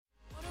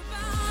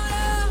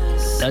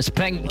That's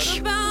Pink.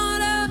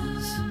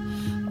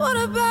 What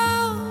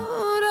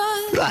about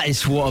us? That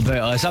is What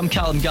About Us. I'm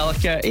Callum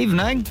Gallagher.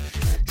 Evening.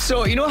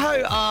 So, you know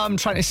how I'm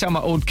trying to sell my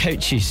old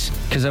couches?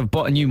 Because I've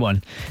bought a new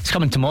one. It's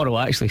coming tomorrow,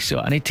 actually, so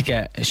I need to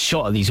get a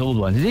shot of these old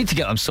ones. I need to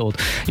get them sold.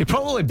 You're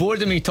probably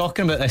bored of me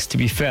talking about this, to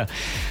be fair.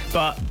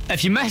 But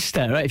if you missed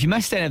it, right, if you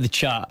missed any of the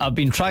chat, I've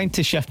been trying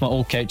to shift my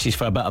old couches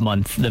for about a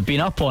month. They've been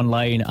up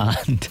online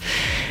and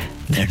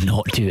they're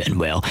not doing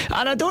well.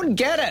 And I don't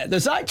get it.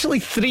 There's actually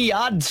 3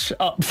 ads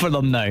up for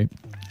them now.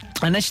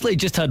 Initially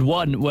just had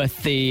one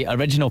with the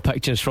original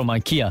pictures from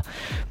IKEA,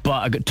 but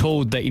I got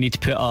told that you need to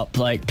put up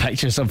like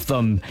pictures of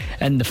them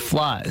in the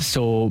flat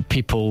so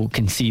people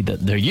can see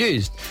that they're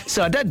used.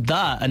 So I did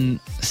that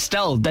and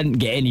still didn't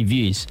get any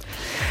views.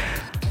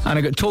 And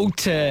I got told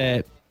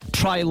to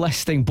try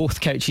listing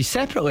both couches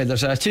separately.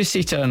 There's a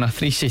 2-seater and a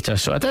 3-seater,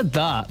 so I did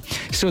that.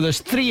 So there's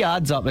 3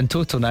 ads up in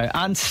total now,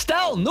 and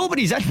still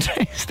nobody's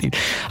interested.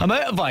 I'm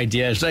out of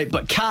ideas, right?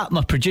 But Kat,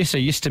 my producer,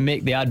 used to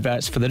make the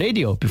adverts for the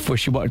radio before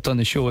she worked on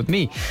the show with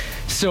me.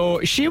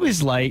 So she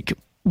was like,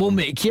 we'll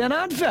make you an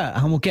advert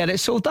and we'll get it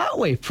sold that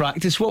way.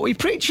 Practice what we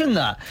preach in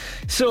that.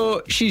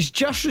 So she's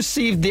just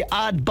received the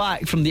ad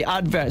back from the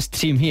adverts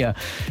team here.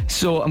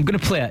 So I'm going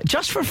to play it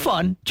just for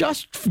fun.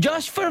 Just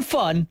for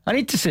fun. I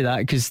need to say that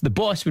because the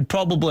boss would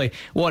probably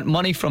want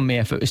money from me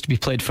if it was to be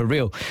played for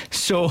real.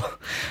 So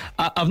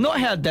I've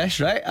not heard this,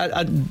 right?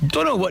 I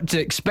don't know what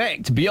to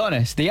expect, to be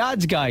honest. The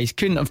ads guys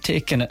couldn't have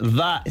taken it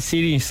that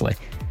seriously.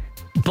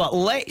 But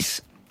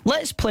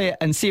Let's play it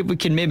and see if we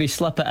can maybe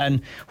slip it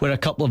in where a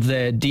couple of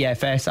the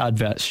DFS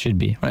adverts should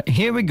be. Right,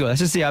 here we go. This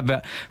is the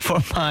advert for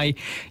my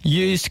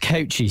used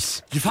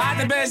couches. You've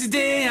had a busy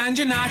day and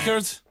you're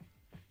knackered.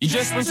 You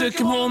just want to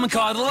come home and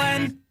cuddle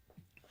in.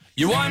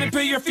 You want to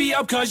put your feet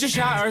up cause you're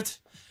shattered,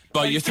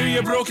 but you threw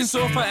your broken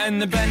sofa in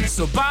the bin.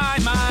 So buy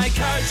my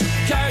couch,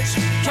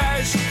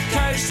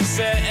 to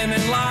sitting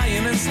and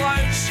lying and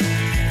slouch.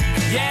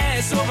 Yeah,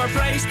 it's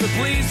overpriced, but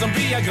please don't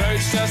be a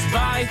grouch. Just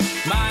buy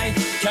my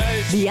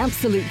couch. The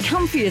absolute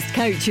comfiest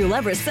couch you'll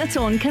ever sit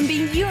on can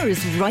be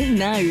yours right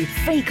now.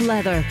 Fake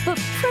leather, but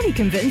pretty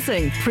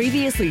convincing.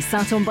 Previously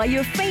sat on by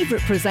your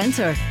favourite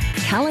presenter.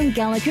 Callum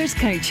Gallagher's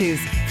Couches.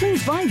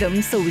 Please buy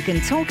them so we can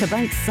talk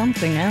about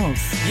something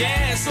else.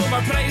 Yeah, it's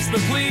overpriced,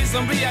 but please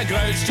don't be a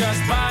grouch.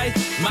 Just buy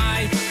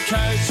my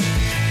couch.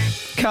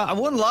 Kat, I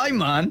won't lie,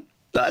 man.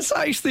 That's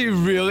actually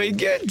really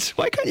good.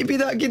 Why can't you be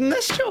that good in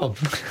this job?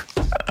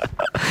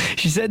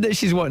 She said that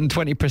she's wanting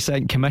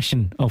 20%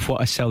 commission of what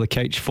I sell the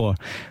couch for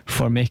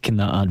making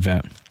that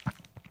advert.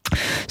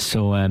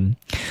 So,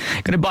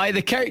 gonna buy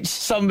the couch,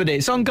 somebody.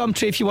 It's on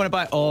Gumtree if you want to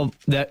buy. Oh,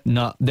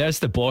 there's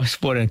the boss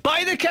for it.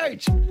 Buy the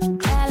couch!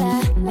 La,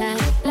 la, la,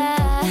 la.